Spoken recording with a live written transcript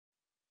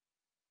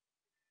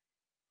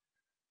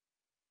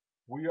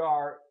We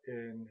are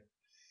in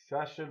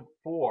session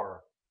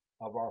 4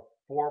 of our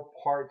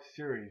 4-part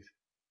series,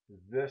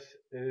 This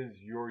is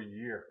Your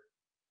Year.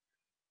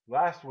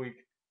 Last week,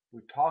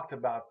 we talked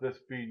about this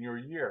being your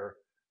year,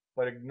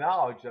 but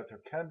acknowledged that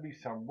there can be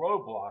some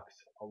roadblocks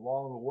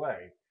along the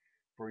way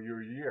for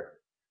your year.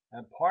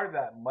 And part of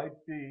that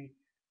might be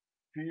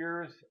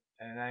fears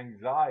and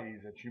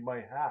anxieties that you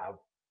might have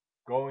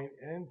going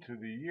into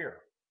the year.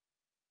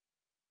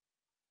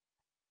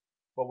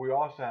 But we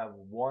also have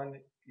one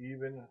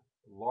even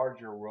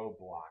larger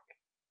roadblock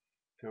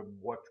to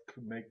what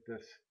could make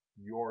this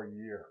your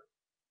year.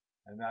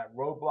 And that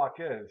roadblock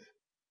is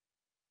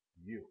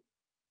you.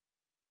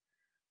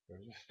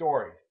 There's a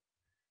story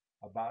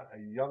about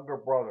a younger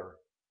brother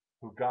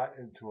who got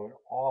into an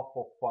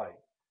awful fight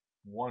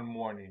one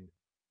morning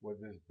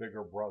with his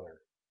bigger brother.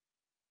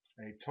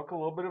 And he took a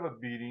little bit of a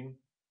beating.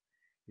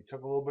 He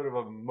took a little bit of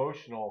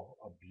emotional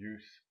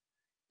abuse.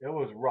 It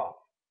was rough.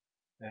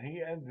 And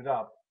he ended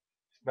up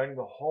spending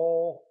the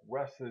whole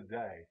rest of the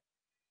day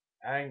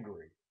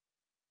angry,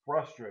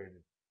 frustrated,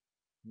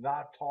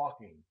 not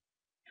talking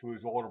to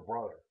his older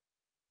brother.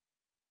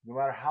 No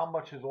matter how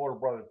much his older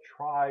brother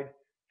tried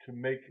to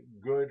make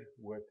good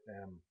with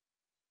him,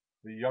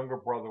 the younger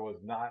brother was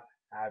not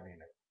having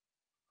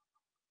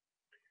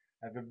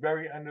it. At the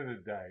very end of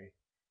the day,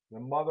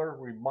 the mother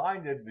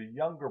reminded the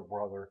younger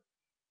brother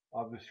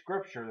of the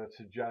scripture that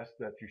suggests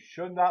that you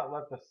should not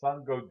let the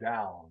sun go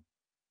down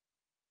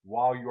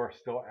while you are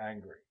still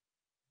angry.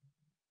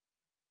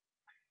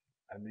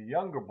 And the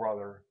younger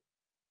brother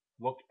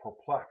looked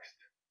perplexed.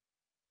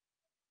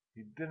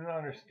 He didn't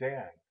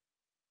understand.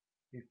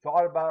 He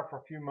thought about it for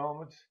a few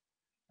moments,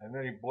 and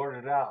then he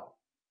blurted out,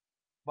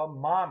 "But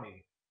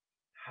Mommy,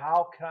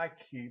 how can I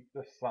keep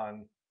the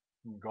sun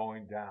from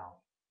going down?"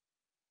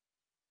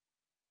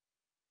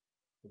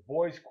 The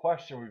boy's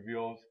question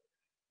reveals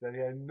that he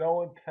had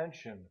no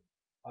intention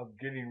of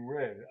getting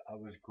rid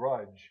of his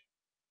grudge.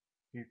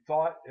 He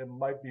thought it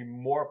might be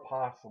more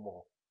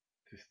possible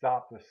to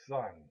stop the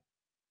sun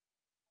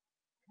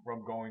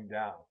from going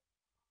down.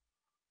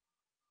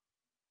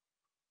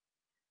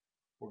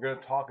 We're going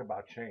to talk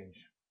about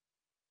change.